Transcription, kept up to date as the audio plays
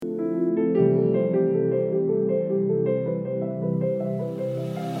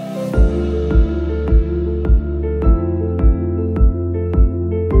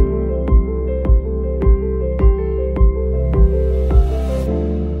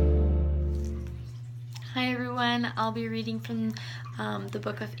I'll be reading from the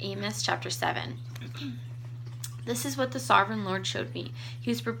book of Amos, chapter 7. This is what the sovereign Lord showed me. He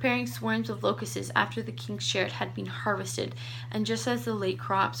was preparing swarms of locusts after the king's share had been harvested, and just as the late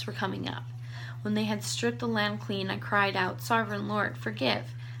crops were coming up. When they had stripped the land clean, I cried out, "Sovereign Lord, forgive.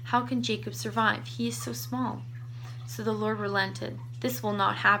 How can Jacob survive? He is so small." So the Lord relented. "This will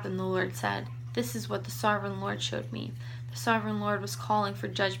not happen," the Lord said. This is what the sovereign Lord showed me. The sovereign Lord was calling for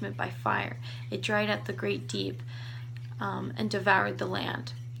judgment by fire. It dried up the great deep and devoured the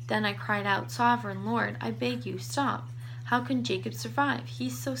land. Then I cried out, "Sovereign Lord, I beg you, stop. How can Jacob survive?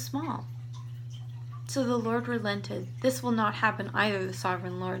 He's so small." So the Lord relented. "This will not happen either," the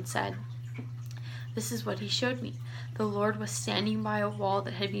sovereign Lord said. This is what he showed me. The Lord was standing by a wall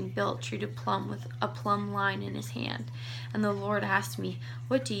that had been built true to plumb with a plumb line in his hand. And the Lord asked me,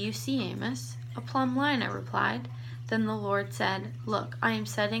 "What do you see, Amos?" "A plumb line," I replied. Then the Lord said, "Look, I am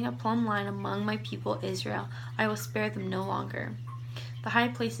setting a plumb line among my people Israel. I will spare them no longer. The high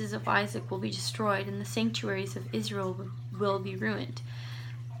places of Isaac will be destroyed, and the sanctuaries of Israel will be ruined.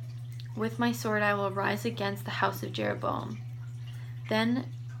 With my sword I will rise against the house of Jeroboam." Then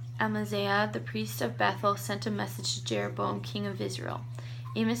Amaziah, the priest of Bethel, sent a message to Jeroboam, king of Israel.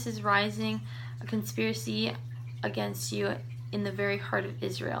 "Amos is rising a conspiracy against you in the very heart of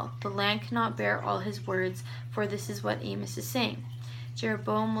Israel. The land cannot bear all his words, for this is what Amos is saying.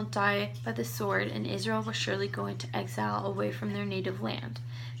 Jeroboam will die by the sword, and Israel will surely go into exile away from their native land."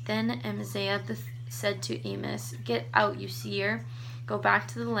 Then Amaziah said to Amos, "Get out, you seer. Go back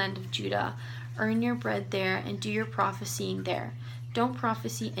to the land of Judah. Earn your bread there and do your prophesying there. Don't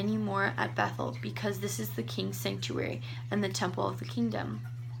prophesy any more at Bethel, because this is the king's sanctuary and the temple of the kingdom."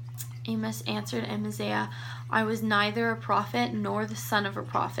 Amos answered Amaziah, "I was neither a prophet nor the son of a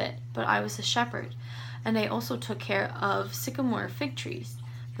prophet, but I was a shepherd, and I also took care of sycamore fig trees.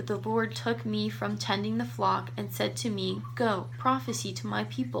 But the Lord took me from tending the flock and said to me, 'Go, prophesy to my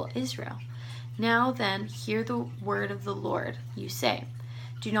people Israel.' Now then, hear the word of the Lord. You say,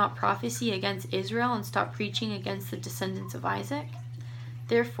 'Do not prophesy against Israel and stop preaching against the descendants of Isaac.'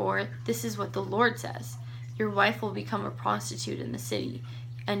 Therefore, this is what the Lord says. Your wife will become a prostitute in the city,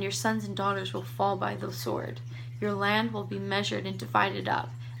 and your sons and daughters will fall by the sword. Your land will be measured and divided up,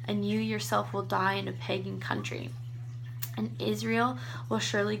 and you yourself will die in a pagan country. And Israel will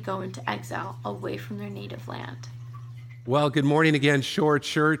surely go into exile away from their native land." Well, good morning again, Shore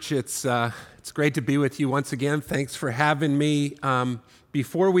Church. It's great to be with you once again. Thanks for having me.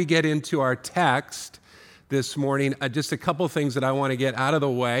 Before we get into our text this morning, just a couple things that I want to get out of the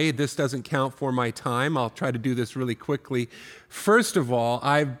way. This doesn't count for my time. I'll try to do this really quickly. First of all,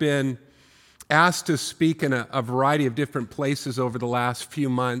 I've been asked to speak in a variety of different places over the last few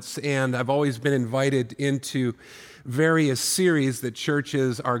months, and I've always been invited into various series that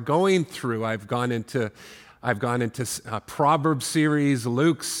churches are going through. I've gone into Proverbs series,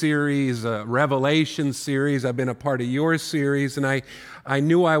 Luke series, Revelation series. I've been a part of your series, and I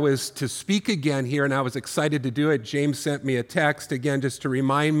knew I was to speak again here, and I was excited to do it. James sent me a text again just to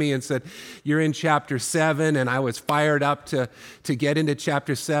remind me and said, "You're in chapter 7," and I was fired up to get into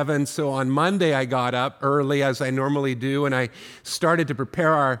chapter 7. So on Monday, I got up early, as I normally do, and I started to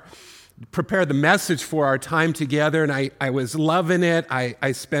prepare the message for our time together, and I was loving it.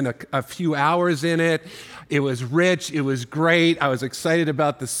 I spent a few hours in it. It was rich. It was great. I was excited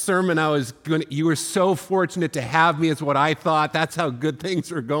about the sermon. You were so fortunate to have me, is what I thought. That's how good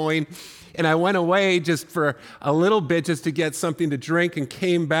things were going. And I went away just for a little bit just to get something to drink and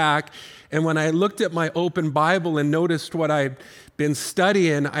came back. And when I looked at my open Bible and noticed what I'd been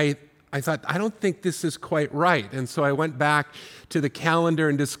studying, I thought, I don't think this is quite right. And so I went back to the calendar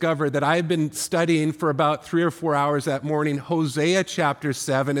and discovered that I've been studying for about 3 or 4 hours that morning Hosea chapter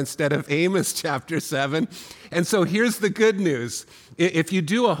 7 instead of Amos chapter 7. And so here's the good news. If you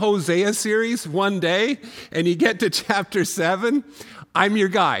do a Hosea series one day and you get to chapter 7, I'm your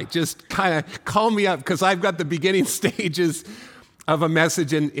guy. Just kind of call me up, because I've got the beginning stages of a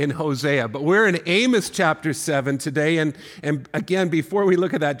message in Hosea. But we're in Amos chapter 7 today. And again, before we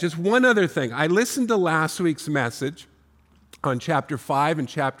look at that, just one other thing. I listened to last week's message on chapter 5 and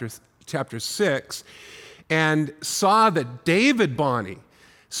chapter 6 and saw that David Bonney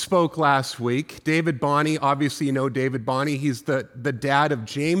spoke last week. David Bonney, obviously you know David Bonney. He's the dad of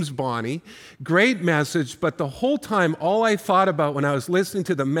James Bonney. Great message, but the whole time all I thought about when I was listening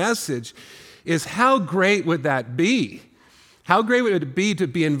to the message is how great would that be? How great would it be to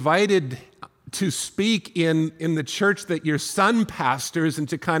be invited to speak in the church that your son pastors and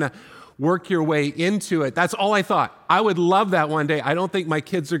to kind of work your way into it. That's all I thought. I would love that one day. I don't think my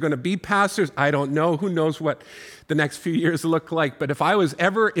kids are going to be pastors. I don't know. Who knows what the next few years look like. But if I was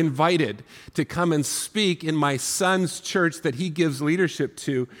ever invited to come and speak in my son's church that he gives leadership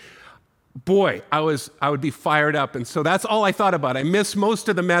to, boy, I would be fired up. And so that's all I thought about. I missed most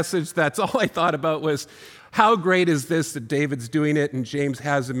of the message. That's all I thought about was how great is this that David's doing it and James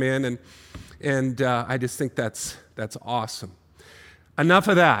has him in. And I just think that's awesome. Enough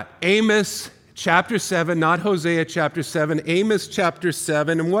of that. Amos chapter 7, not Hosea chapter 7, Amos chapter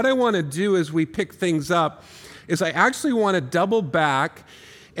 7. And what I want to do as we pick things up is I actually want to double back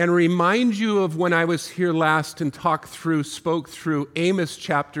and remind you of when I was here last and spoke through Amos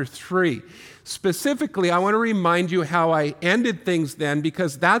chapter 3. Specifically, I want to remind you how I ended things then,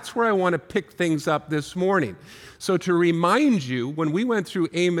 because that's where I want to pick things up this morning. So to remind you, when we went through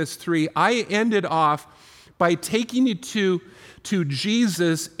Amos 3, I ended off by taking you to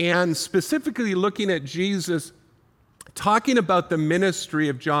Jesus and specifically looking at Jesus talking about the ministry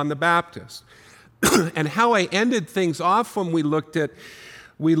of John the Baptist. And how I ended things off when we looked at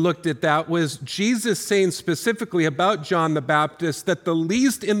that was Jesus saying specifically about John the Baptist that the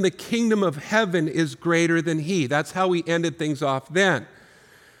least in the kingdom of heaven is greater than he. That's how we ended things off then.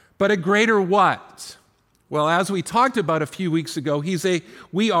 But a greater what? Well, as we talked about a few weeks ago,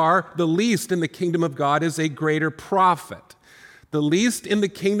 we are the least in the kingdom of God is a greater prophet. The least in the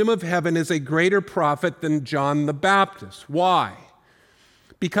kingdom of heaven is a greater prophet than John the Baptist. Why?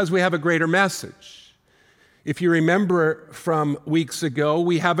 Because we have a greater message. If you remember from weeks ago,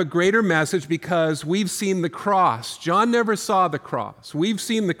 we have a greater message because we've seen the cross. John never saw the cross. We've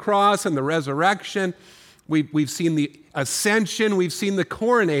seen the cross and the resurrection. We've seen the ascension. We've seen the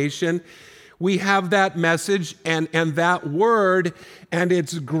coronation. We have that message and that word, and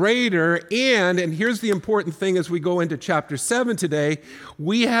it's greater. And here's the important thing as we go into chapter 7 today,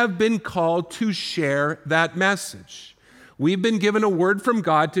 we have been called to share that message. We've been given a word from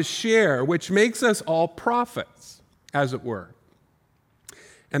God to share, which makes us all prophets, as it were.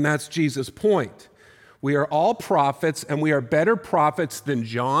 And that's Jesus' point. We are all prophets, and we are better prophets than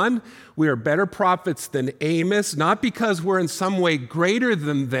John. We are better prophets than Amos, not because we're in some way greater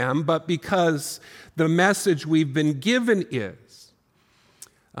than them, but because the message we've been given is.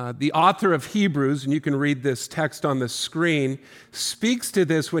 The author of Hebrews, and you can read this text on the screen, speaks to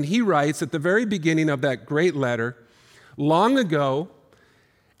this when he writes at the very beginning of that great letter, long ago,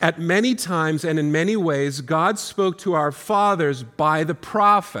 at many times and in many ways, God spoke to our fathers by the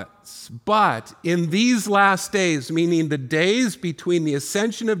prophets. But in these last days, meaning the days between the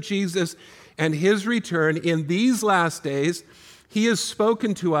ascension of Jesus and his return, in these last days, he has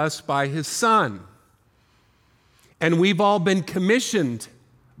spoken to us by his Son. And we've all been commissioned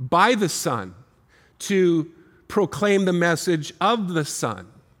by the Son to proclaim the message of the Son.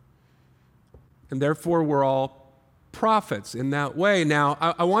 And therefore, we're all prophets in that way. Now,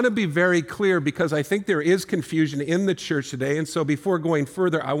 I want to be very clear because I think there is confusion in the church today. And so before going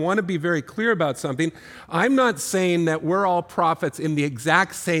further, I want to be very clear about something. I'm not saying that we're all prophets in the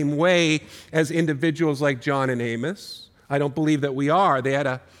exact same way as individuals like John and Amos. I don't believe that we are. They had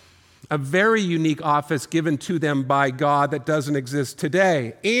a very unique office given to them by God that doesn't exist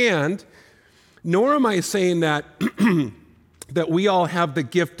today. And nor am I saying that that we all have the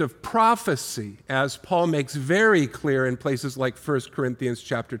gift of prophecy, as Paul makes very clear in places like 1 Corinthians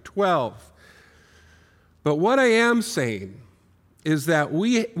chapter 12. But what I am saying is that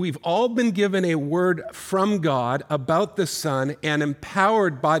we've all been given a word from God about the Son and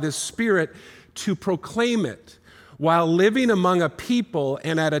empowered by the Spirit to proclaim it while living among a people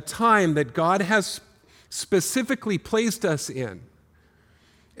and at a time that God has specifically placed us in.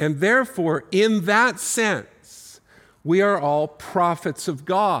 And therefore, in that sense, we are all prophets of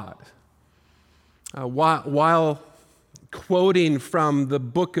God. While quoting from the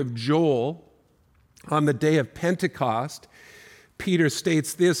book of Joel on the day of Pentecost, Peter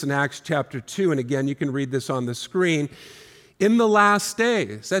states this in Acts chapter 2, and again, you can read this on the screen. In the last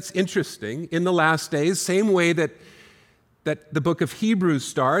days, that's interesting, in the last days, same way that the book of Hebrews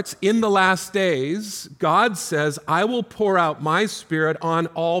starts, in the last days, God says, I will pour out my Spirit on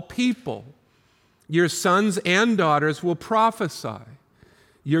all people. Your sons and daughters will prophesy.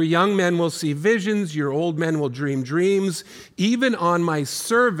 Your young men will see visions. Your old men will dream dreams. Even on my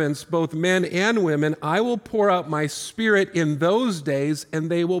servants, both men and women, I will pour out my Spirit in those days,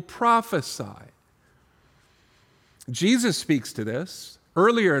 and they will prophesy. Jesus speaks to this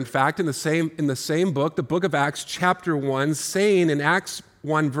earlier, in fact, in the same book, the book of Acts, chapter 1, saying in Acts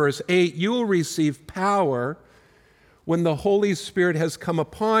 1, verse 8, you will receive power when the Holy Spirit has come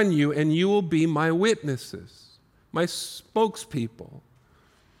upon you, and you will be my witnesses, my spokespeople.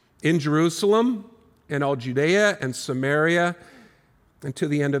 in Jerusalem, in all Judea and Samaria, and to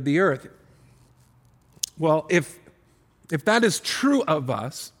the end of the earth. Well, if that is true of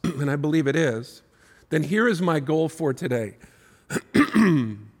us, and I believe it is, then here is my goal for today.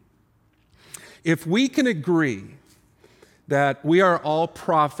 If we can agree that we are all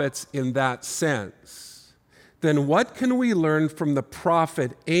prophets in that sense, then what can we learn from the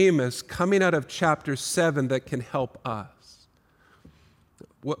prophet Amos coming out of chapter 7 that can help us?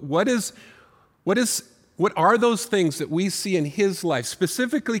 What are those things that we see in his life,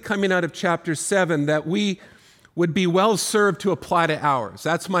 specifically coming out of chapter 7, that we would be well served to apply to ours?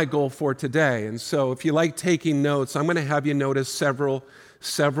 That's my goal for today. And so if you like taking notes, I'm going to have you notice several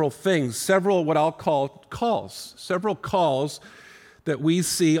things, several what I'll call calls, several calls that we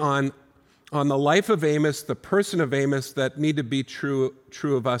see on the life of Amos, the person of Amos, that need to be true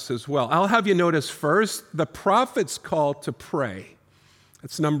of us as well. I'll have you notice first the prophet's call to pray.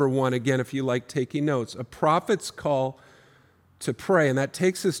 That's number one. Again, if you like taking notes, a prophet's call to pray. And that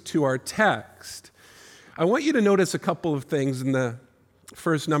takes us to our text. I want you to notice a couple of things in the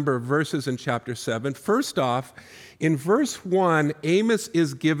first number of verses in chapter 7. First off, in verse 1, Amos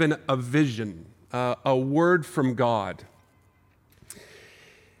is given a vision, a word from God.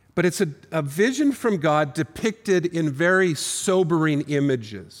 But it's a vision from God depicted in very sobering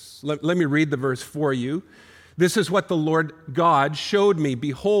images. Let me read the verse for you. This is what the Lord God showed me.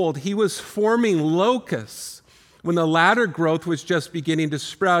 Behold, he was forming locusts when the latter growth was just beginning to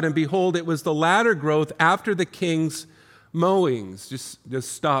sprout. And behold, it was the latter growth after the king's mowings. Just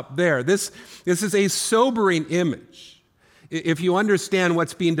stop there. This is a sobering image, if you understand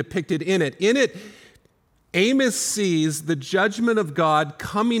what's being depicted in it. In it, Amos sees the judgment of God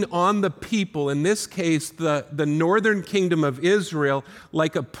coming on the people, in this case, the northern kingdom of Israel,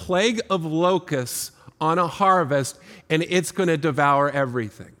 like a plague of locusts on a harvest, and it's going to devour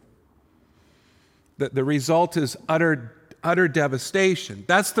everything. The result is utter devastation.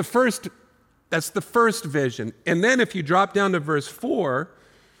 That's the first vision. And then if you drop down to verse 4,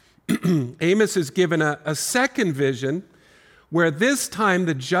 Amos is given a second vision, where this time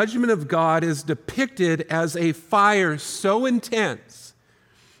the judgment of God is depicted as a fire so intense,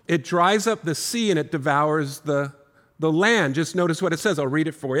 it dries up the sea and it devours the land. Just notice what it says. I'll read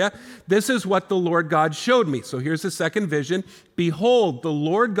it for you. This is what the Lord God showed me. So here's the second vision. Behold, the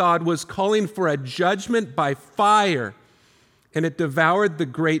Lord God was calling for a judgment by fire, and it devoured the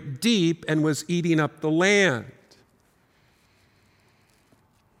great deep and was eating up the land.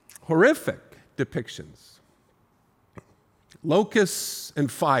 Horrific depictions. Locusts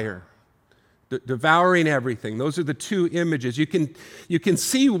and fire, devouring everything. Those are the two images. You can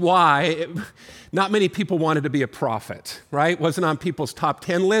see why not many people wanted to be a prophet, right? Wasn't on people's top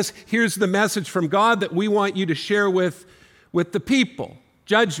 10 list. Here's the message from God that we want you to share with the people.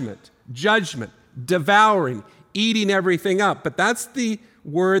 Judgment, devouring, eating everything up. But that's the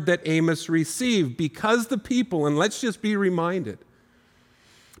word that Amos received, because the people, and let's just be reminded,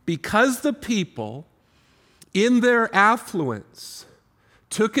 because the people in their affluence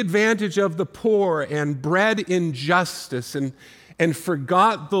took advantage of the poor and bred injustice and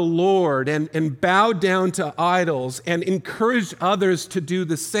forgot the Lord and bowed down to idols and encouraged others to do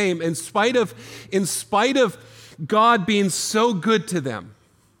the same in spite of God being so good to them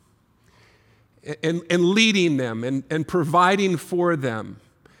and leading them and providing for them,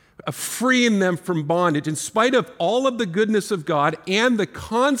 freeing them from bondage, in spite of all of the goodness of God and the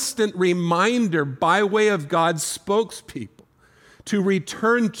constant reminder by way of God's spokespeople to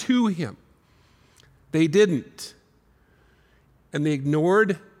return to him. They didn't. And they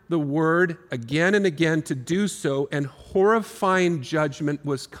ignored the word again and again to do so, and horrifying judgment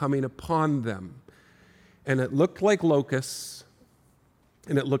was coming upon them. And it looked like locusts,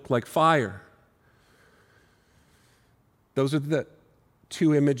 and it looked like fire. Those are the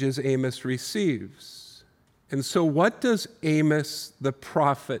two images Amos receives. And so what does Amos the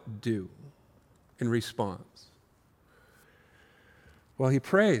prophet do in response? Well, he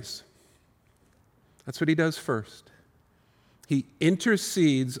prays. That's what he does first. He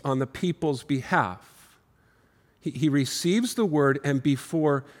intercedes on the people's behalf. He receives the word, and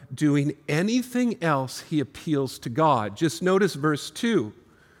before doing anything else, he appeals to God. Just notice verse 2.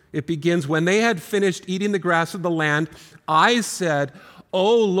 It begins, when they had finished eating the grass of the land, I said,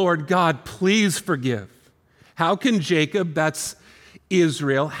 O Lord God, please forgive. How can Jacob, that's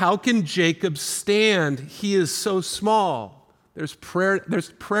Israel, how can Jacob stand? He is so small. There's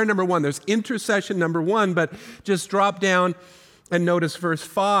prayer number one. There's intercession number one, but just drop down and notice verse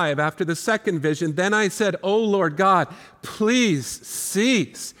 5. After the second vision, then I said, O Lord God, please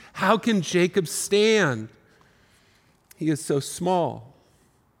cease. How can Jacob stand? He is so small.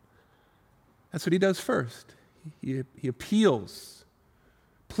 That's what he does first. He appeals.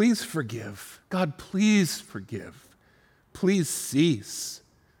 Please forgive. God, please forgive. Please cease.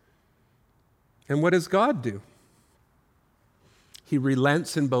 And what does God do? He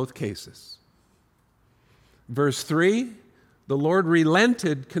relents in both cases. Verse 3, the Lord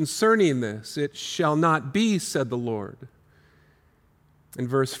relented concerning this. It shall not be, said the Lord. In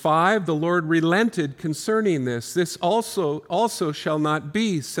verse 5, the Lord relented concerning this. This also shall not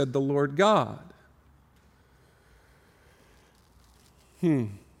be, said the Lord God. A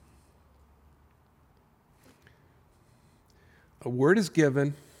word is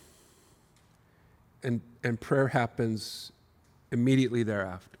given, and prayer happens immediately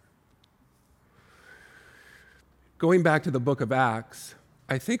thereafter. Going back to the book of Acts,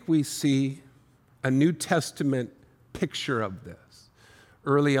 I think we see a New Testament picture of this.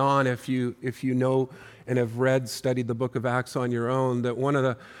 Early on, if you know and have studied the book of Acts on your own, that one of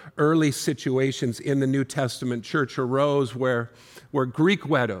the early situations in the New Testament church arose where Greek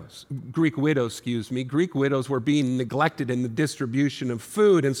widows were being neglected in the distribution of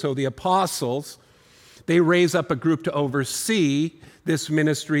food. And so the apostles, they raise up a group to oversee this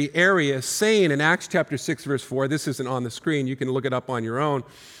ministry area, saying in Acts chapter 6, verse 4, this isn't on the screen, you can look it up on your own.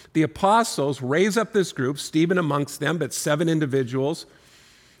 The apostles raise up this group, Stephen amongst them, but 7 individuals,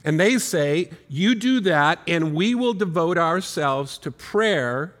 and they say, you do that, and we will devote ourselves to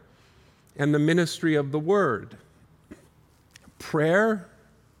prayer and the ministry of the word. Prayer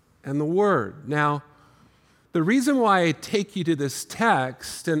and the word. Now, the reason why I take you to this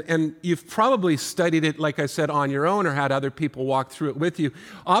text, and you've probably studied it, like I said, on your own or had other people walk through it with you.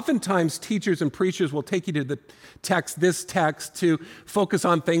 Oftentimes, teachers and preachers will take you to this text to focus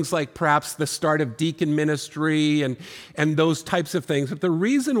on things like perhaps the start of deacon ministry and those types of things. But the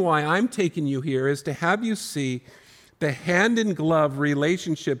reason why I'm taking you here is to have you see the hand-in-glove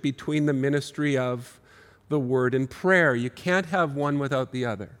relationship between the ministry of the word and prayer. You can't have one without the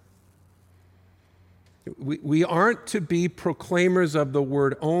other. We aren't to be proclaimers of the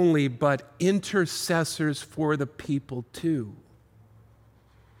word only, but intercessors for the people too.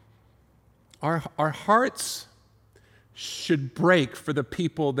 Our hearts should break for the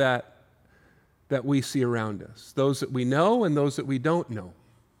people that we see around us, those that we know and those that we don't know.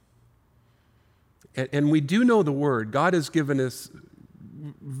 And we do know the word. God has given us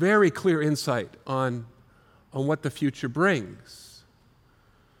very clear insight on what the future brings.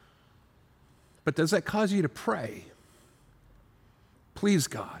 But does that cause you to pray? Please,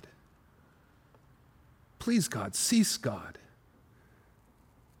 God. Please, God. Cease, God.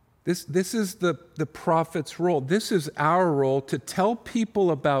 This is the prophet's role. This is our role, to tell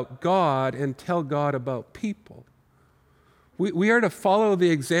people about God and tell God about people. We are to follow the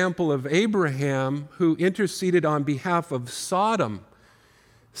example of Abraham, who interceded on behalf of Sodom,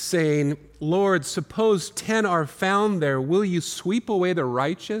 saying, Lord, suppose 10 are found there. Will you sweep away the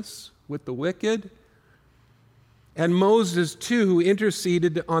righteous with the wicked? And Moses, too, who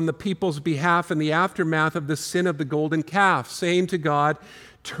interceded on the people's behalf in the aftermath of the sin of the golden calf, saying to God,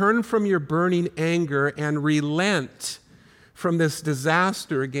 turn from your burning anger and relent from this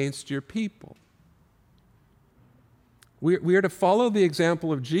disaster against your people. We are to follow the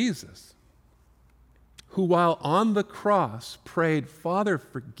example of Jesus, who while on the cross prayed, Father,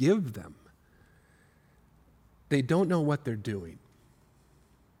 forgive them. They don't know what they're doing.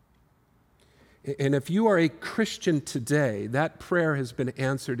 And if you are a Christian today, that prayer has been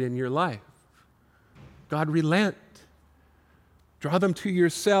answered in your life. God, relent. Draw them to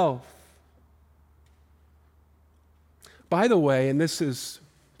yourself. By the way, and this is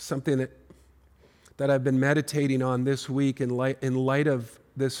something that I've been meditating on this week in light of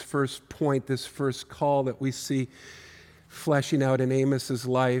this first point, this first call that we see fleshing out in Amos's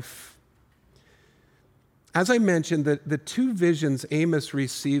life. As I mentioned, the 2 visions Amos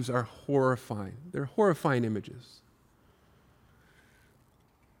receives are horrifying. They're horrifying images.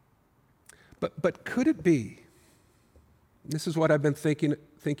 But could it be, this is what I've been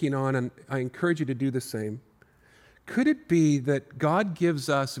thinking on, and I encourage you to do the same. Could it be that God gives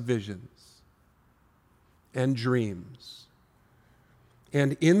us visions and dreams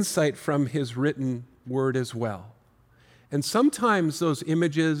and insight from his written word as well? And sometimes those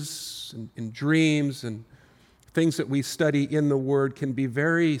images and dreams and things that we study in the word can be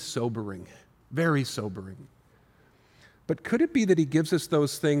very sobering, very sobering. But could it be that he gives us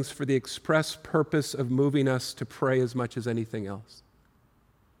those things for the express purpose of moving us to pray as much as anything else?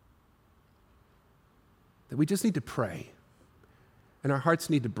 That we just need to pray, and our hearts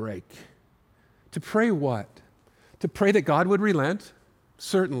need to break. To pray what? To pray that God would relent,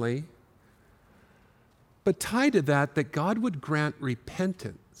 certainly, but tied to that God would grant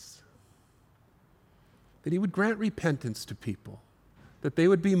repentance. that he would grant repentance to people, that they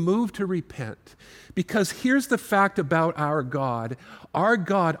would be moved to repent. Because here's the fact about our God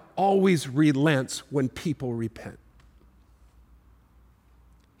always relents when people repent.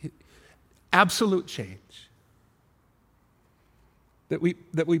 Absolute change. That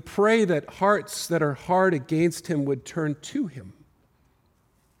we pray that hearts that are hard against him would turn to him.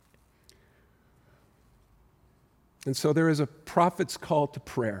 And so there is a prophet's call to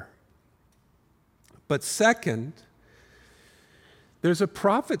prayer. But second, there's a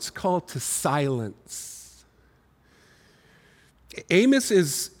prophet's call to silence. Amos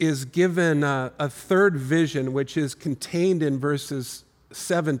is given a third vision, which is contained in verses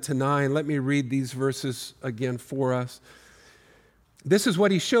 7 to 9. Let me read these verses again for us. This is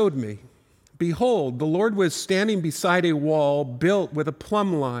what he showed me. Behold, the Lord was standing beside a wall built with a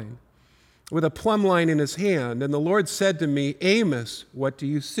plumb line in his hand. And the Lord said to me, Amos, what do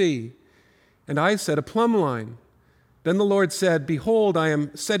you see? And I said, a plumb line. Then the Lord said, behold, I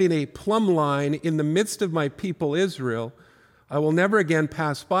am setting a plumb line in the midst of my people Israel. I will never again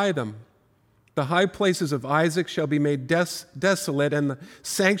pass by them. The high places of Isaac shall be made desolate, and the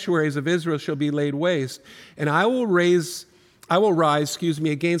sanctuaries of Israel shall be laid waste. And I will rise,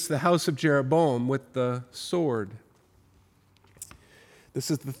 against the house of Jeroboam with the sword.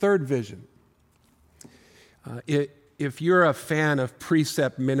 This is the third vision. If you're a fan of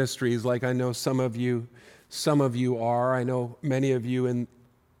precept ministries, like I know some of you are, I know many of you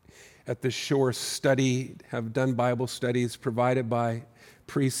at the Shore Study have done Bible studies provided by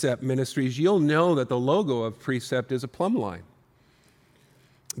Precept Ministries, you'll know that the logo of Precept is a plumb line.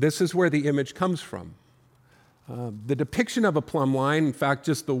 This is where the image comes from. The depiction of a plumb line, in fact,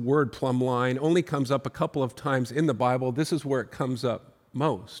 just the word plumb line, only comes up a couple of times in the Bible. This is where it comes up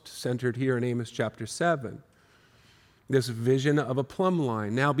most, centered here in Amos chapter 7. This vision of a plumb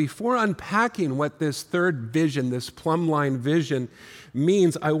line. Now, before unpacking what this third vision, this plumb line vision,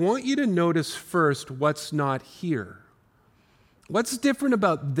 means, I want you to notice first what's not here. What's different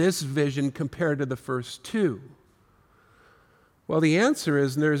about this vision compared to the first two? Well, the answer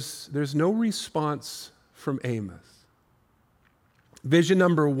is there's no response from Amos. Vision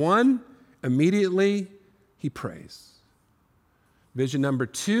number 1, immediately he prays. Vision number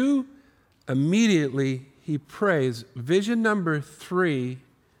 2, immediately he prays. Vision number 3,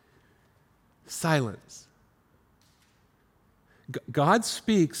 silence. God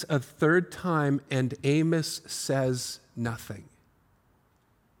speaks a third time and Amos says nothing.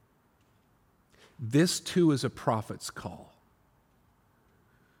 This too is a prophet's call.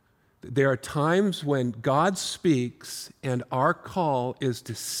 There are times when God speaks and our call is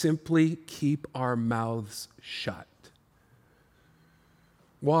to simply keep our mouths shut.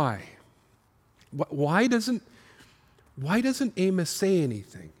 Why? Why doesn't Amos say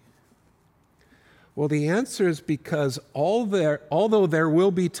anything? Well, the answer is because although there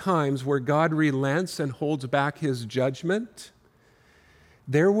will be times where God relents and holds back his judgment,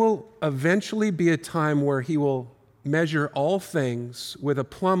 there will eventually be a time where he will measure all things with a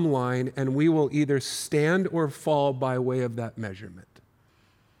plumb line, and we will either stand or fall by way of that measurement.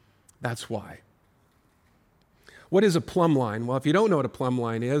 That's why. What is a plumb line? Well, if you don't know what a plumb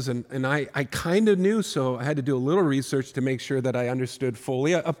line is, and I kind of knew, so I had to do a little research to make sure that I understood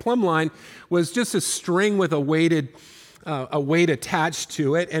fully. A plumb line was just a string with a weight attached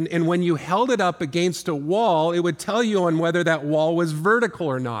to it, and when you held it up against a wall, it would tell you on whether that wall was vertical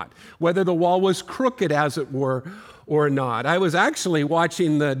or not, whether the wall was crooked, as it were, or not. I was actually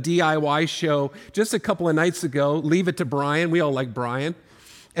watching the DIY show just a couple of nights ago, Leave It to Brian. We all like Brian.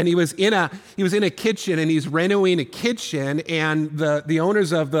 And he was in a kitchen, and he's renovating a kitchen, and the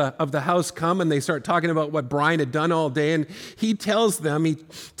owners of the house come and they start talking about what Brian had done all day, and he talks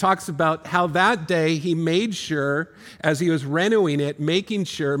about how that day he made sure, as he was renovating it, made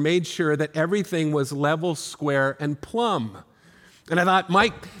sure that everything was level, square, and plumb. And I thought,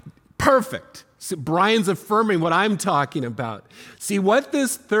 Mike, perfect. So Brian's affirming what I'm talking about. See, what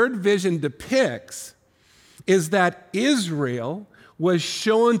this third vision depicts is that Israel was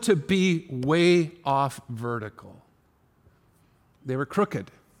shown to be way off vertical. They were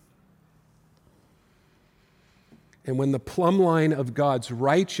crooked. And when the plumb line of God's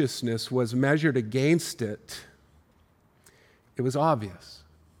righteousness was measured against it, it was obvious.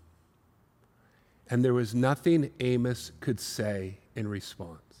 And there was nothing Amos could say in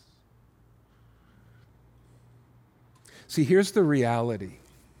response. See, here's the reality.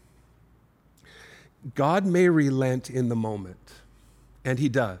 God may relent in the moment. And he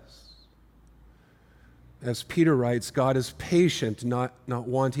does. As Peter writes, God is patient, not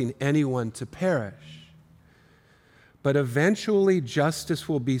wanting anyone to perish. But eventually justice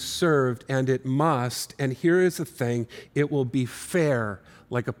will be served, and it must, and here is the thing, it will be fair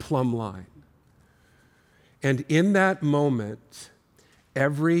like a plumb line. And in that moment,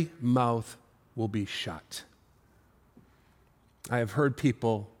 every mouth will be shut. I have heard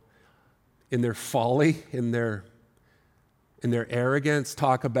people in their folly, in their arrogance,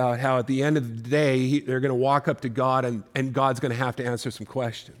 talk about how at the end of the day, they're going to walk up to God and God's going to have to answer some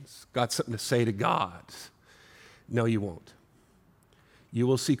questions. Got something to say to God. No, you won't. You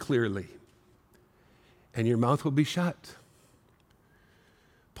will see clearly, and your mouth will be shut.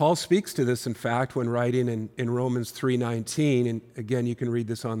 Paul speaks to this, in fact, when writing in Romans 3:19, and again, you can read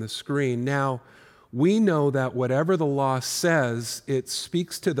this on the screen. Now, we know that whatever the law says, it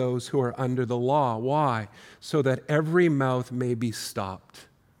speaks to those who are under the law. Why? So that every mouth may be stopped,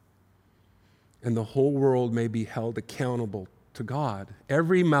 and the whole world may be held accountable to God.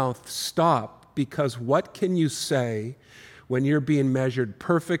 Every mouth stopped, because what can you say when you're being measured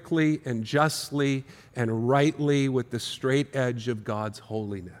perfectly and justly and rightly with the straight edge of God's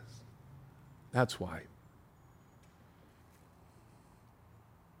holiness? That's why.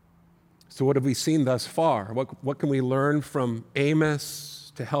 So what have we seen thus far? What can we learn from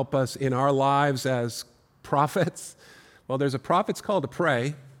Amos to help us in our lives as prophets? Well, there's a prophet's call to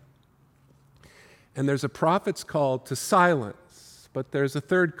pray, and there's a prophet's call to silence. But there's a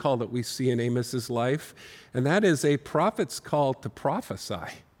third call that we see in Amos's life, and that is a prophet's call to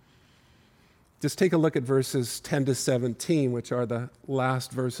prophesy. Just take a look at verses 10 to 17, which are the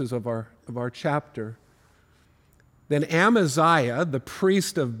last verses of our chapter. Then Amaziah, the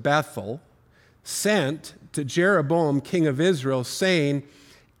priest of Bethel, sent to Jeroboam, king of Israel, saying,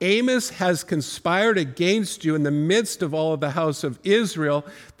 Amos has conspired against you in the midst of all of the house of Israel.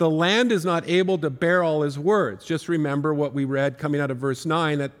 The land is not able to bear all his words. Just remember what we read coming out of verse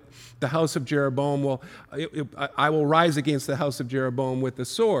 9, that the house of Jeroboam I will rise against the house of Jeroboam with the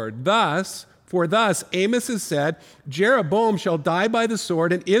sword. Thus Amos has said, Jeroboam shall die by the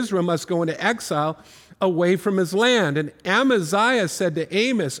sword, and Israel must go into exile away from his land. And Amaziah said to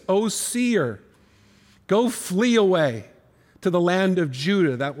Amos, O seer, go flee away to the land of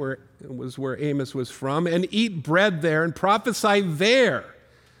Judah, that was where Amos was from, and eat bread there and prophesy there.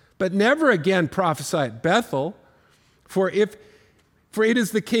 But never again prophesy at Bethel, for it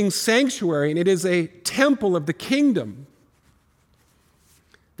is the king's sanctuary, and it is a temple of the kingdom.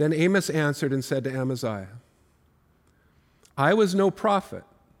 Then Amos answered and said to Amaziah, I was no prophet,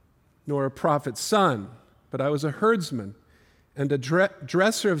 nor a prophet's son, but I was a herdsman and a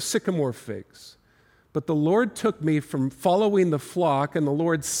dresser of sycamore figs. But the Lord took me from following the flock, and the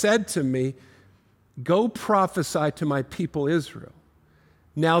Lord said to me, go prophesy to my people Israel.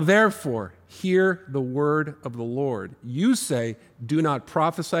 Now therefore, hear the word of the Lord. You say, do not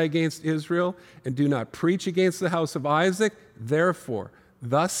prophesy against Israel, and do not preach against the house of Isaac. Therefore,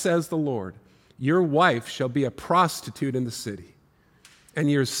 thus says the Lord, your wife shall be a prostitute in the city, and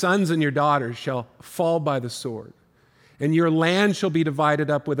your sons and your daughters shall fall by the sword, and your land shall be divided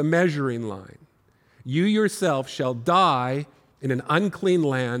up with a measuring line. You yourself shall die in an unclean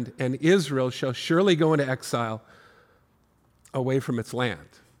land, and Israel shall surely go into exile away from its land.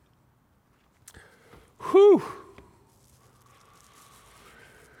 Whew.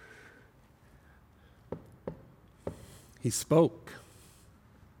 He spoke,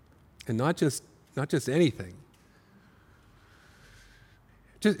 and not just anything.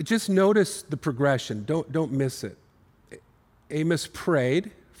 Just notice the progression. Don't miss it. Amos prayed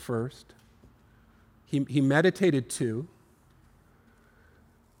first. He meditated too,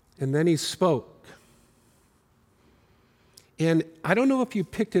 and then he spoke. And I don't know if you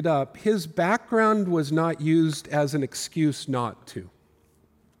picked it up, his background was not used as an excuse not to.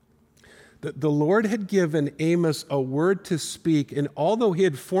 The Lord had given Amos a word to speak, and although he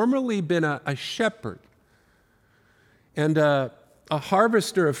had formerly been a shepherd and a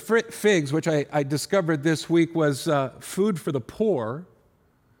harvester of figs, which I discovered this week was food for the poor,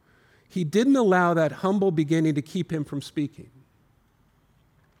 he didn't allow that humble beginning to keep him from speaking.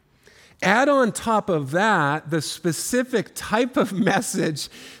 Add on top of that the specific type of message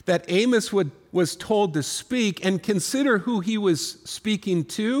that Amos was told to speak, and consider who he was speaking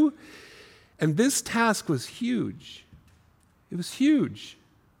to. And this task was huge. It was huge.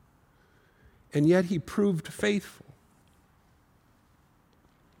 And yet he proved faithful.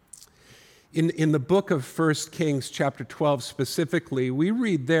 In the book of 1 Kings chapter 12 specifically, we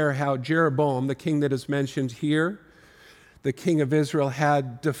read there how Jeroboam, the king that is mentioned here, the king of Israel,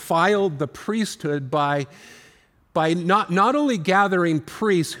 had defiled the priesthood by not only gathering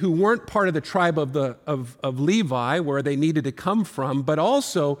priests who weren't part of the tribe of Levi, where they needed to come from, but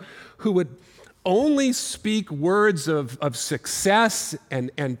also who would only speak words of success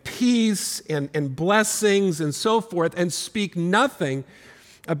and peace and blessings and so forth, and speak nothing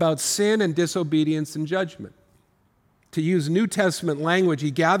about sin and disobedience and judgment. To use New Testament language,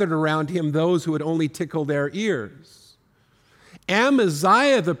 he gathered around him those who would only tickle their ears.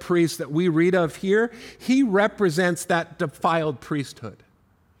 Amaziah, the priest that we read of here, he represents that defiled priesthood.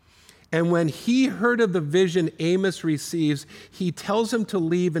 And when he heard of the vision Amos receives, he tells him to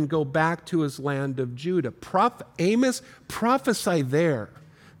leave and go back to his land of Judah. Amos, prophesy there.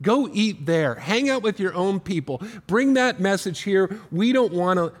 Go eat there. Hang out with your own people. Bring that message here. We don't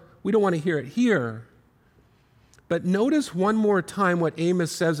want to hear it here. But notice one more time what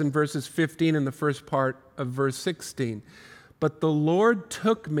Amos says in verses 15 and the first part of verse 16. But the Lord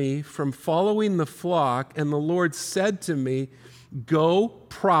took me from following the flock, and the Lord said to me, go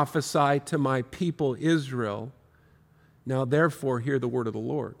prophesy to my people Israel. Now therefore hear the word of the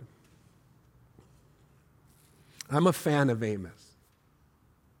Lord. I'm a fan of Amos.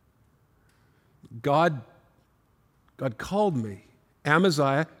 God called me.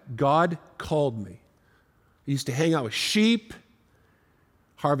 Amaziah, God called me. I used to hang out with sheep,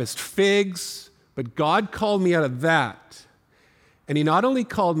 harvest figs, but God called me out of that. And he not only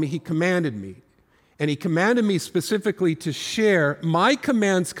called me, he commanded me. And he commanded me specifically to share. My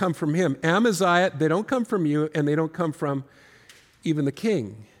commands come from him. Amaziah, they don't come from you, and they don't come from even the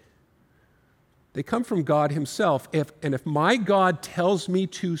king. They come from God himself. If my God tells me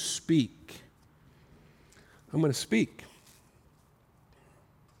to speak, I'm going to speak.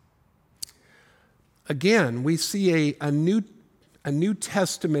 Again, we see a New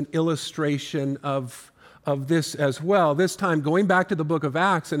Testament illustration of this as well. This time going back to the book of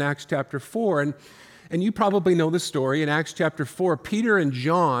Acts in Acts chapter 4. And you probably know the story. In Acts chapter 4, Peter and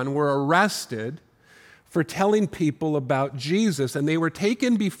John were arrested for telling people about Jesus. And they were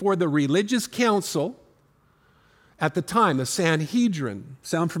taken before the religious council at the time, the Sanhedrin.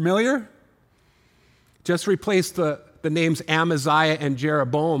 Sound familiar? Just replace the names Amaziah and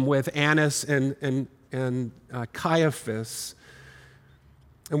Jeroboam with Annas and Caiaphas.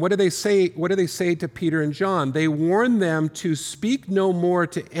 And what do they say? What do they say to Peter and John? They warn them to speak no more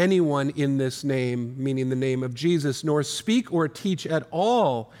to anyone in this name, meaning the name of Jesus, nor speak or teach at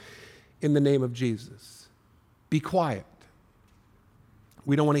all in the name of Jesus. Be quiet.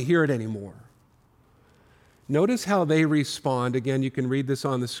 We don't want to hear it anymore. Notice how they respond. Again, you can read this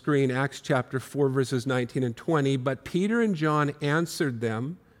on the screen, Acts chapter 4, verses 19 and 20. But Peter and John answered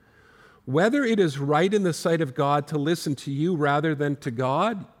them, whether it is right in the sight of God to listen to you rather than to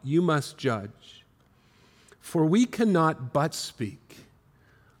God, you must judge. For we cannot but speak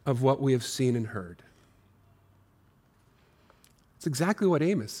of what we have seen and heard. It's exactly what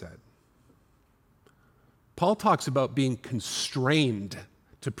Amos said. Paul talks about being constrained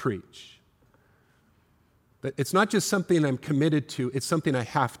to preach. But it's not just something I'm committed to, it's something I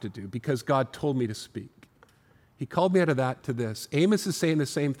have to do because God told me to speak. He called me out of that to this. Amos is saying the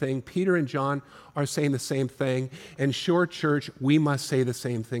same thing. Peter and John are saying the same thing. And Shore Church, we must say the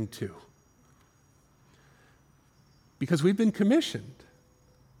same thing too. Because we've been commissioned.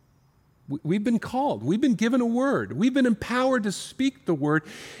 We've been called. We've been given a word. We've been empowered to speak the word.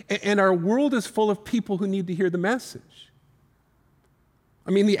 And our world is full of people who need to hear the message. I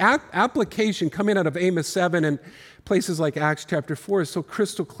mean, the application coming out of Amos 7 and places like Acts chapter 4 is so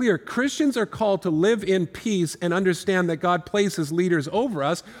crystal clear. Christians are called to live in peace and understand that God places leaders over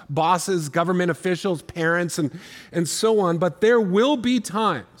us, bosses, government officials, parents, and so on. But there will be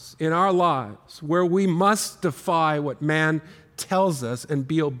times in our lives where we must defy what man tells us and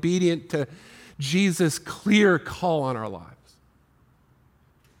be obedient to Jesus' clear call on our lives.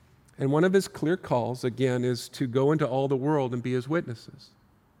 And one of his clear calls, again, is to go into all the world and be his witnesses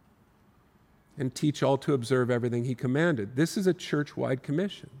and teach all to observe everything he commanded. This is a church-wide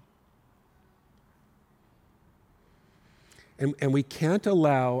commission. And we can't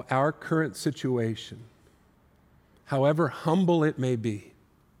allow our current situation, however humble it may be,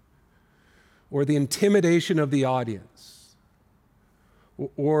 or the intimidation of the audience,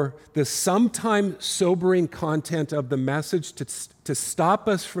 or the sometimes sobering content of the message to stop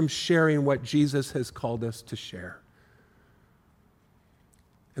us from sharing what Jesus has called us to share.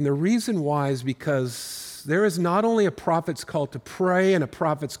 And the reason why is because there is not only a prophet's call to pray and a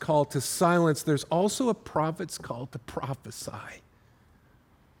prophet's call to silence, there's also a prophet's call to prophesy.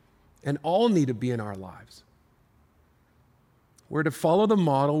 And all need to be in our lives. We're to follow the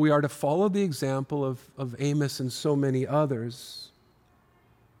model. We are to follow the example of Amos and so many others.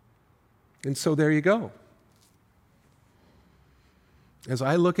 And so there you go. As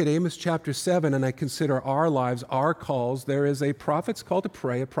I look at Amos chapter 7 and I consider our lives, our calls, there is a prophet's call to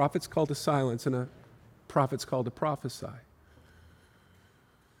pray, a prophet's call to silence, and a prophet's call to prophesy.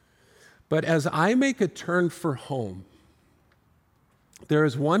 But as I make a turn for home, there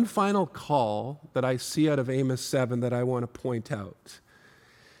is one final call that I see out of Amos 7 that I want to point out.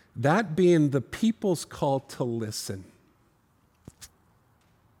 That being the people's call to listen.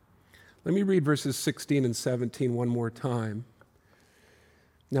 Let me read verses 16 and 17 one more time.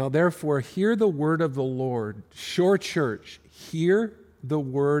 Now, therefore, hear the word of the Lord. Shore Church, hear the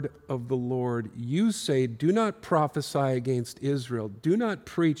word of the Lord. You say, do not prophesy against Israel. Do not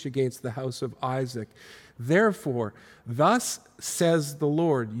preach against the house of Isaac. Therefore, thus says the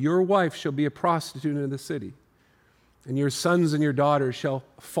Lord, your wife shall be a prostitute in the city, and your sons and your daughters shall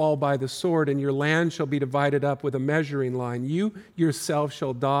fall by the sword, and your land shall be divided up with a measuring line. You yourself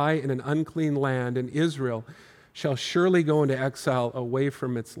shall die in an unclean land, and Israel shall surely go into exile away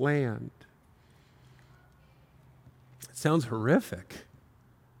from its land. It sounds horrific.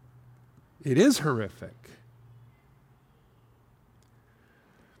 It is horrific.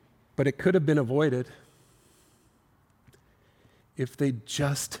 But it could have been avoided if they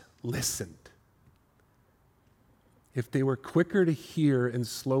just listened. If they were quicker to hear and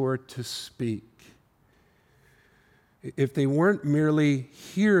slower to speak. If they weren't merely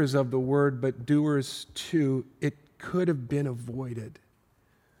hearers of the word, but doers too, it could have been avoided.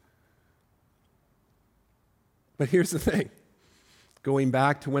 But here's the thing. Going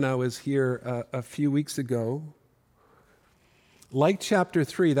back to when I was here a few weeks ago, like chapter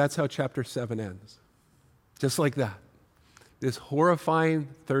 3, that's how chapter 7 ends. Just like that. This horrifying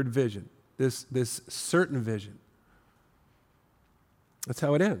third vision, this certain vision. That's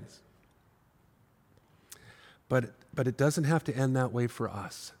how it ends. But it doesn't have to end that way for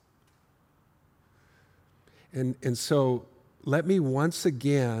us. And so let me once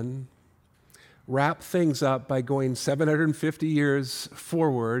again wrap things up by going 750 years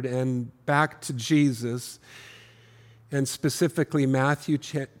forward and back to Jesus, and specifically Matthew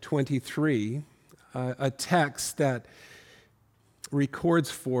 23, a text that records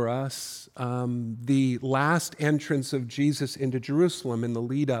for us the last entrance of Jesus into Jerusalem in the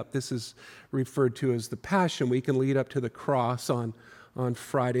lead up. This is referred to as the Passion Week and lead up to the cross on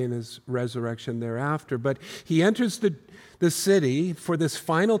Friday and his resurrection thereafter. But he enters the city for this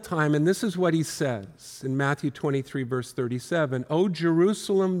final time, and this is what he says in Matthew 23, verse 37. "O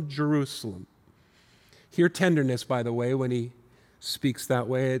Jerusalem, Jerusalem." Hear tenderness, by the way, when he speaks that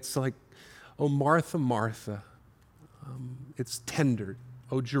way. It's like, "Oh, Martha, Martha." It's tender.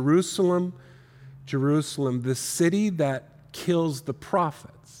 "Oh, Jerusalem, Jerusalem, the city that kills the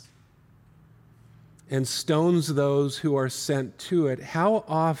prophets and stones those who are sent to it. How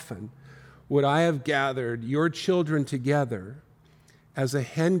often would I have gathered your children together as a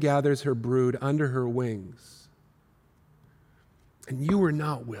hen gathers her brood under her wings, and you were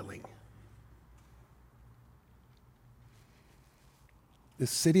not willing." The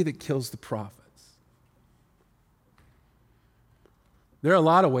city that kills the prophets. There are a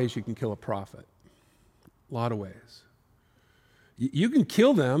lot of ways you can kill a prophet. A lot of ways. You can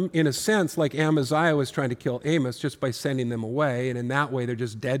kill them in a sense like Amaziah was trying to kill Amos just by sending them away, and in that way they're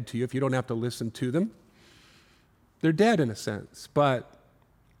just dead to you if you don't have to listen to them. They're dead in a sense, but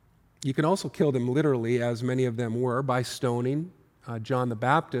you can also kill them literally, as many of them were, by stoning. John the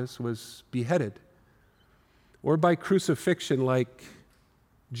Baptist was beheaded. Or by crucifixion like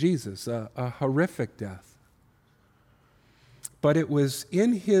Jesus, a horrific death. But it was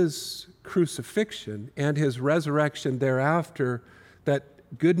in his crucifixion and his resurrection thereafter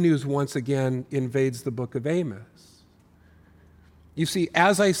that good news once again invades the book of Amos. You see,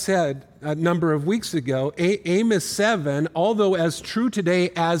 as I said a number of weeks ago, Amos 7, although as true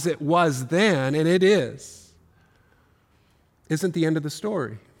today as it was then, and it is, isn't the end of the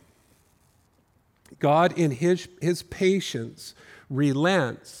story. God, in his patience,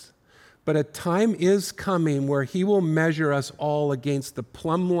 relents. But a time is coming where he will measure us all against the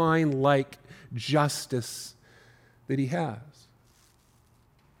plumb line-like justice that he has.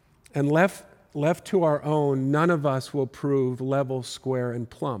 And left to our own, none of us will prove level, square, and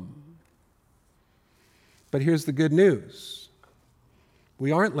plumb. But here's the good news.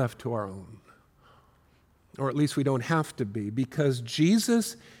 We aren't left to our own. Or at least we don't have to be, because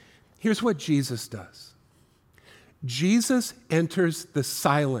Jesus, here's what Jesus does. Jesus enters the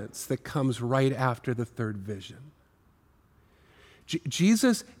silence that comes right after the third vision.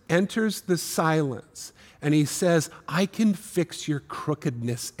 Jesus enters the silence and he says, "I can fix your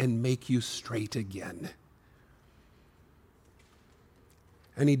crookedness and make you straight again."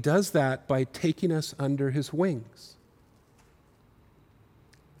 And he does that by taking us under his wings.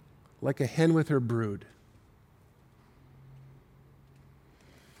 like a hen with her brood.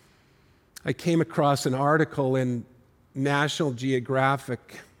 I came across an article in National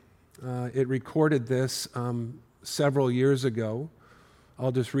Geographic. It recorded this several years ago.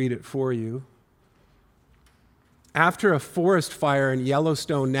 I'll just read it for you. After a forest fire in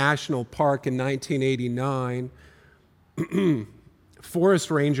Yellowstone National Park in 1989, forest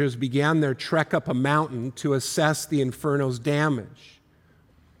rangers began their trek up a mountain to assess the inferno's damage.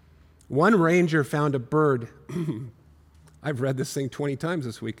 One ranger found a bird. I've read this thing 20 times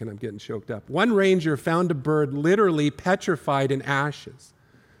this week and I'm getting choked up. One ranger found a bird literally petrified in ashes,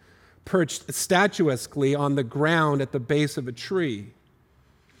 perched statuesquely on the ground at the base of a tree.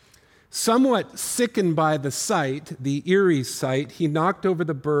 Somewhat sickened by the sight, the eerie sight, he knocked over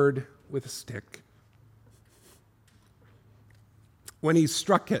the bird with a stick. When he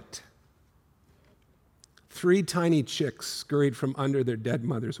struck it, 3 tiny chicks scurried from under their dead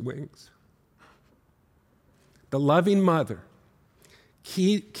mother's wings. The loving mother,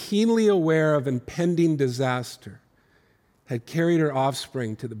 keenly aware of impending disaster, had carried her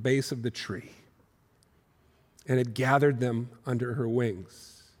offspring to the base of the tree and had gathered them under her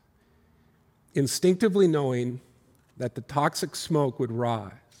wings, instinctively knowing that the toxic smoke would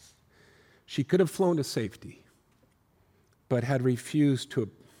rise. She could have flown to safety, but had refused to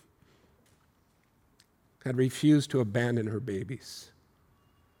abandon her babies.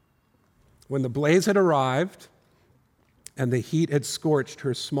 When the blaze had arrived and the heat had scorched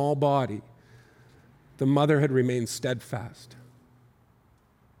her small body, the mother had remained steadfast.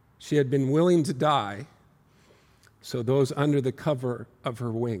 She had been willing to die so those under the cover of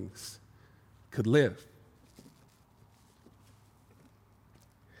her wings could live.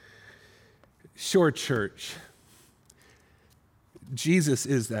 Shore Church, Jesus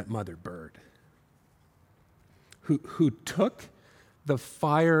is that mother bird who took the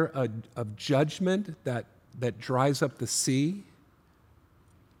fire of judgment that dries up the sea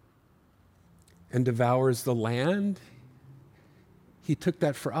and devours the land. He took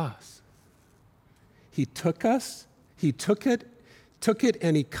that for us. He took us, he took it,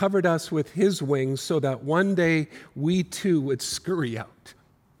 and he covered us with his wings so that one day we too would scurry out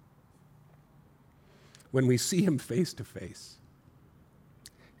when we see him face to face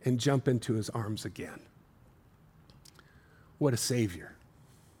and jump into his arms again. What a Savior.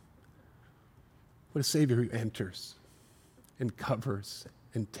 What a Savior who enters and covers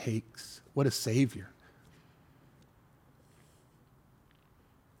and takes. What a Savior.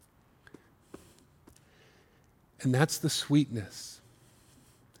 And that's the sweetness.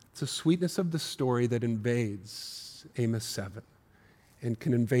 It's the sweetness of the story that invades Amos 7 and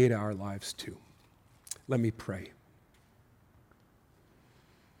can invade our lives too. Let me pray.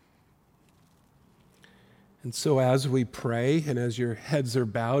 And so as we pray, and as your heads are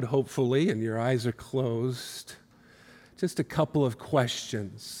bowed, hopefully, and your eyes are closed, just a couple of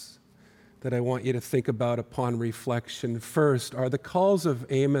questions that I want you to think about upon reflection. First, are the calls of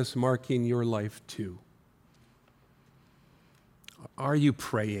Amos marking your life too? Are you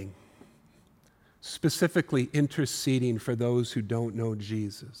praying, specifically interceding for those who don't know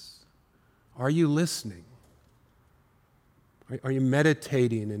Jesus? Are you listening? Are you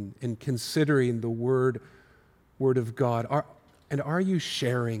meditating and considering the Word of God? Are you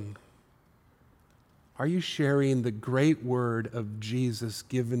sharing? Are you sharing the great word of Jesus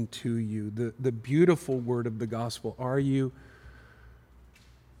given to you, the beautiful word of the gospel? Are you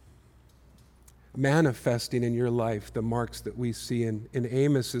manifesting in your life the marks that we see in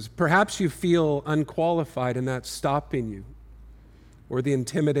Amos's? Perhaps you feel unqualified and that's stopping you, or the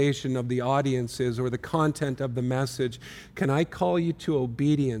intimidation of the audiences or the content of the message. Can I call you to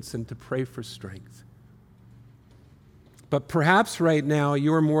obedience and to pray for strength? But perhaps right now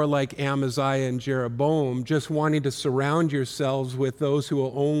you're more like Amaziah and Jeroboam, just wanting to surround yourselves with those who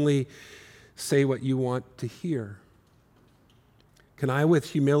will only say what you want to hear. Can I,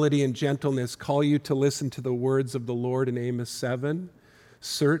 with humility and gentleness, call you to listen to the words of the Lord in Amos 7?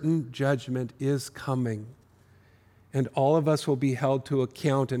 Certain judgment is coming, and all of us will be held to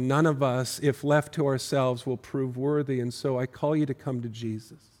account, and none of us, if left to ourselves, will prove worthy. And so I call you to come to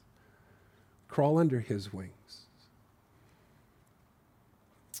Jesus. Crawl under his wings.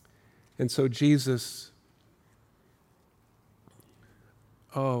 And so Jesus,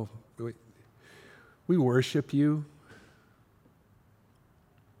 we worship you.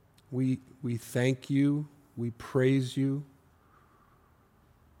 We thank you. We praise you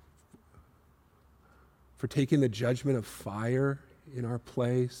for taking the judgment of fire in our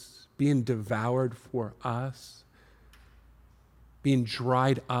place, being devoured for us, being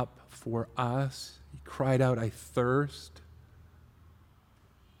dried up for us. He cried out, I thirst.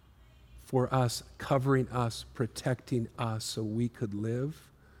 for us, covering us, protecting us so we could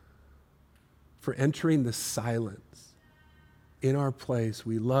live, for entering the silence in our place.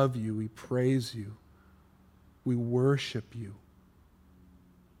 We love you. We praise you. We worship you.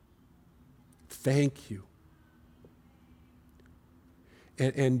 Thank you.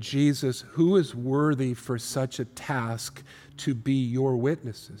 And Jesus, who is worthy for such a task to be your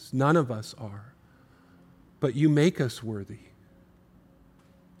witnesses? None of us are. But you make us worthy.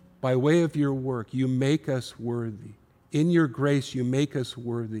 By way of your work, you make us worthy. In your grace, you make us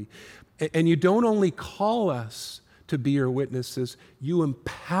worthy. And you don't only call us to be your witnesses, you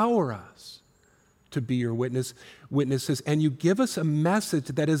empower us to be your witnesses, and you give us a message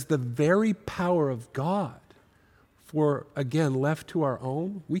that is the very power of God. For, again, left to our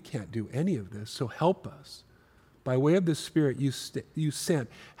own, we can't do any of this, so help us. By way of the Spirit you sent,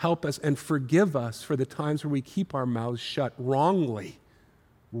 help us and forgive us for the times where we keep our mouths shut wrongly,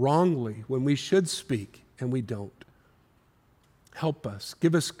 when we should speak and we don't. Help us,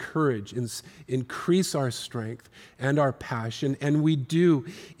 give us courage, increase our strength and our passion, and we do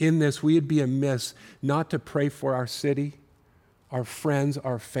in this, we'd be amiss not to pray for our city, our friends,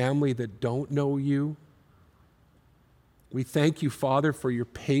 our family that don't know you. We thank you, Father, for your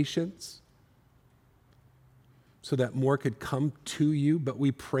patience so that more could come to you, but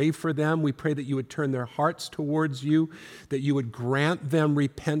we pray for them. We pray that you would turn their hearts towards you, that you would grant them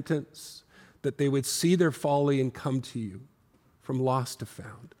repentance, that they would see their folly and come to you from lost to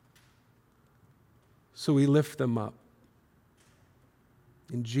found. So we lift them up.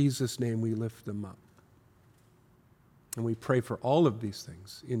 In Jesus' name, we lift them up. And we pray for all of these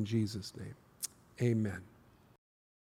things in Jesus' name. Amen.